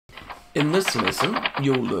In this lesson,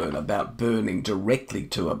 you'll learn about burning directly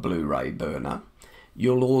to a Blu Ray burner.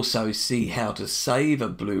 You'll also see how to save a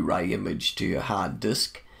Blu Ray image to your hard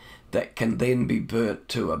disk that can then be burnt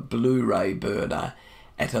to a Blu Ray burner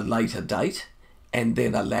at a later date and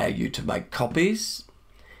then allow you to make copies.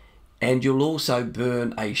 And you'll also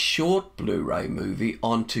burn a short Blu Ray movie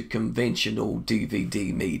onto conventional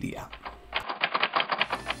DVD media.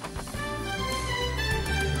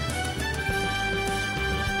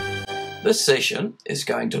 This session is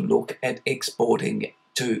going to look at exporting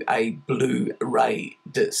to a Blu Ray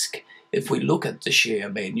disc. If we look at the share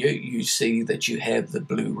menu, you see that you have the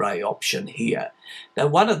Blu Ray option here. Now,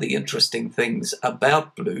 one of the interesting things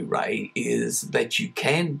about Blu Ray is that you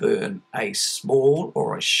can burn a small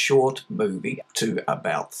or a short movie to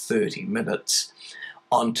about 30 minutes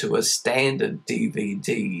onto a standard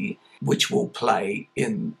DVD, which will play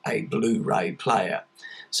in a Blu Ray player.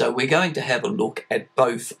 So we're going to have a look at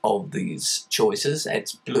both of these choices.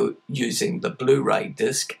 It's using the Blu Ray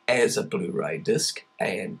disc as a Blu Ray disc,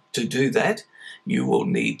 and to do that you will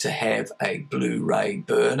need to have a Blu Ray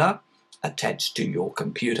burner attached to your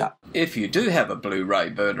computer. If you do have a Blu Ray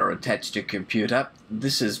burner attached to your computer,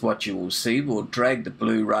 this is what you will see. We'll drag the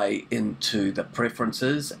Blu Ray into the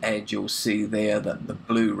preferences and you'll see there that the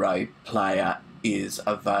Blu Ray player is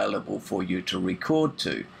available for you to record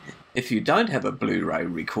to. If you don't have a Blu Ray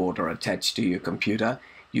recorder attached to your computer,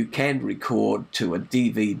 you can record to a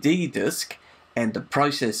DVD disc and the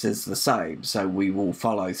process is the same. So we will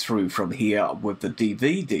follow through from here with the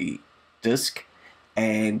DVD disc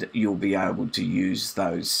and you'll be able to use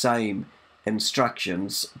those same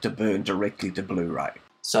instructions to burn directly to Blu Ray.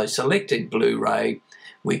 So selecting Blu Ray,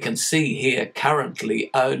 we can see here currently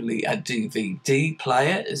only a DVD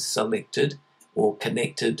player is selected or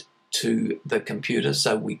connected to the computer,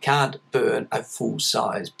 so we can't burn a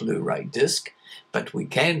full-size Blu Ray disc, but we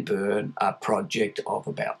can burn a project of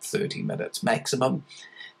about 30 minutes maximum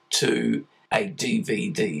to a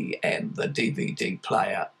DVD, and the DVD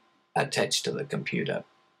player attached to the computer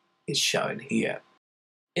is shown here.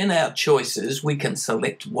 In our choices, we can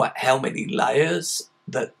select how many layers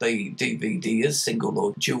that the DVD is, single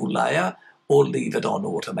or dual layer, or leave it on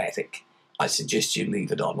automatic. I suggest you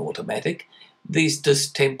leave it on automatic. These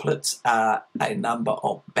disc templates are a number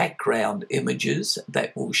of background images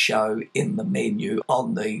that will show in the menu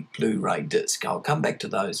on the Blu Ray disc. I'll come back to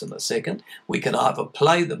those in a second. We can either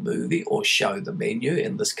play the movie or show the menu.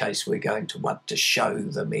 In this case, we're going to want to show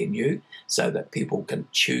the menu so that people can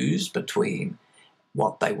choose between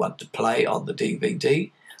what they want to play on the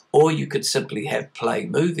DVD. Or you could simply have play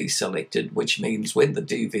movie selected, which means when the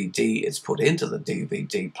DVD is put into the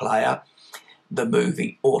DVD player, the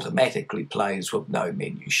movie automatically plays with no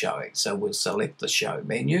menu showing. So we'll select the show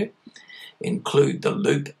menu, include the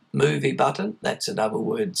loop movie button. That's in other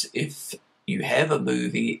words, if you have a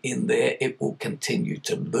movie in there, it will continue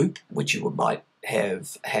to loop, which you might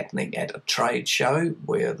have happening at a trade show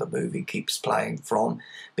where the movie keeps playing from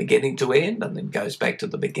beginning to end and then goes back to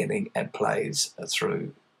the beginning and plays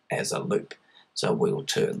through as a loop. So we'll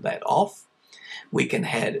turn that off. We can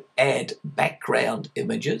add background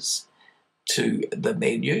images to the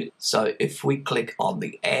menu. So if we click on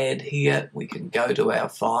the add here, we can go to our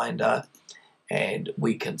finder and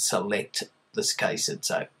we can select, this case it's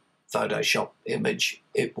a Photoshop image.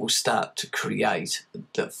 It will start to create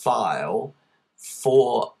the file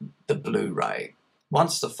for the Blu Ray.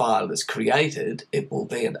 Once the file is created, it will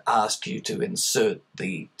then ask you to insert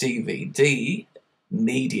the DVD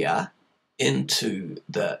media into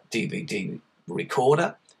the DVD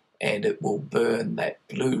recorder, and it will burn that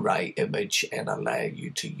Blu Ray image and allow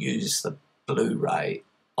you to use the Blu Ray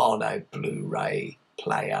on a Blu Ray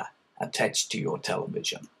player attached to your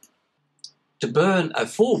television. To burn a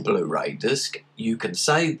full Blu Ray disc, you can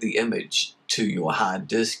save the image to your hard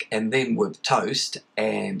disk, and then with Toast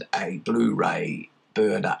and a Blu Ray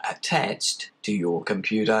burner attached to your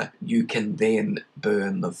computer, you can then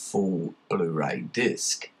burn the full Blu Ray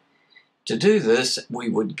disc. To do this, we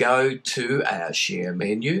would go to our share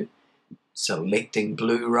menu, selecting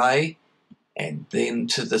Blu Ray, and then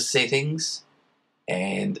to the settings,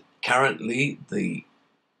 and currently the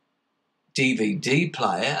DVD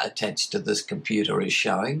player attached to this computer is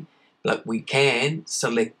showing, but we can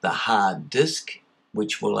select the hard disk,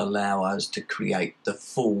 which will allow us to create the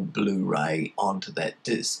full Blu Ray onto that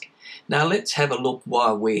disk. Now let's have a look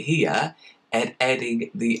while we're here at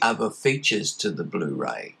adding the other features to the Blu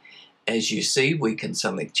Ray. As you see, we can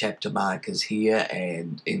select chapter markers here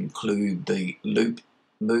and include the loop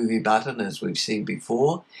movie button as we've seen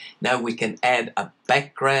before. Now we can add a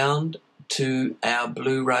background to our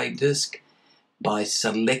Blu Ray disc. by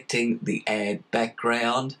selecting the Add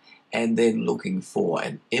Background and then looking for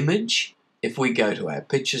an image. If we go to our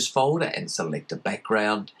Pictures folder and select a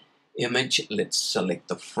background image, let's select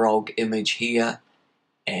the frog image here,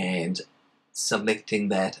 and selecting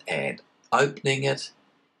that and opening it,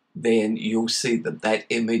 then you'll see that that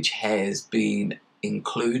image has been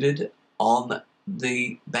included on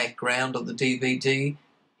the background of the DVD.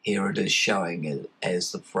 Here it is showing it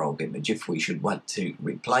as the frog image. If we should want to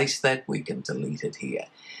replace that, we can delete it here.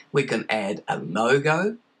 We can add a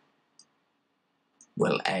logo.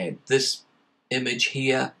 We'll add this image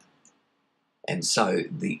here, and so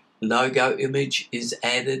the logo image is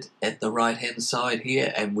added at the right hand side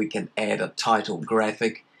here, and we can add a title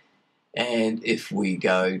graphic. And if we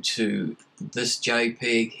go to this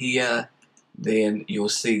JPEG here, then you'll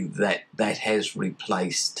see that that has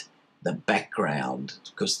replaced the background,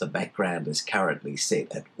 because the background is currently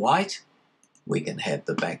set at white. We can have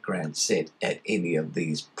the background set at any of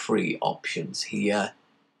these pre-options here.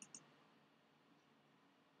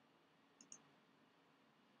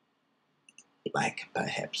 Black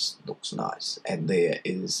perhaps looks nice, and there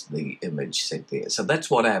is the image set there. So that's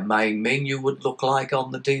what our main menu would look like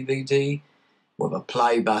on the DVD, with a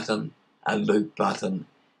play button, a loop button,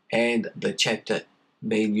 and the chapter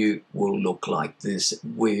menu will look like this,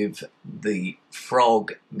 with the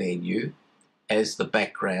frog menu as the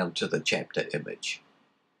background to the chapter image.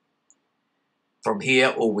 From here,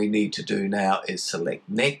 all we need to do now is select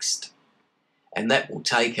Next, and that will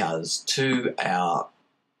take us to our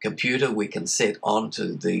computer. We can set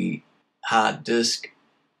onto the hard disk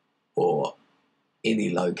or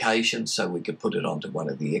any location, so we could put it onto one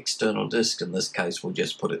of the external disks. In this case, we'll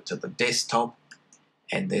just put it to the desktop,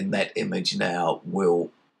 and then that image now will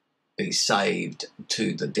be saved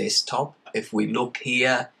to the desktop. If we look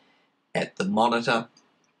here at the monitor,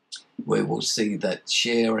 we will see that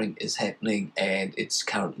sharing is happening, and it's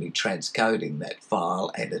currently transcoding that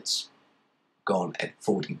file, and it's gone at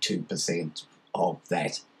 42% of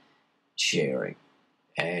that sharing.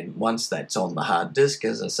 And once that's on the hard disk,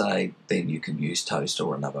 as I say, then you can use Toast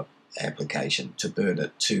or another application to burn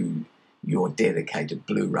it to your dedicated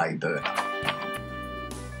Blu-ray burner.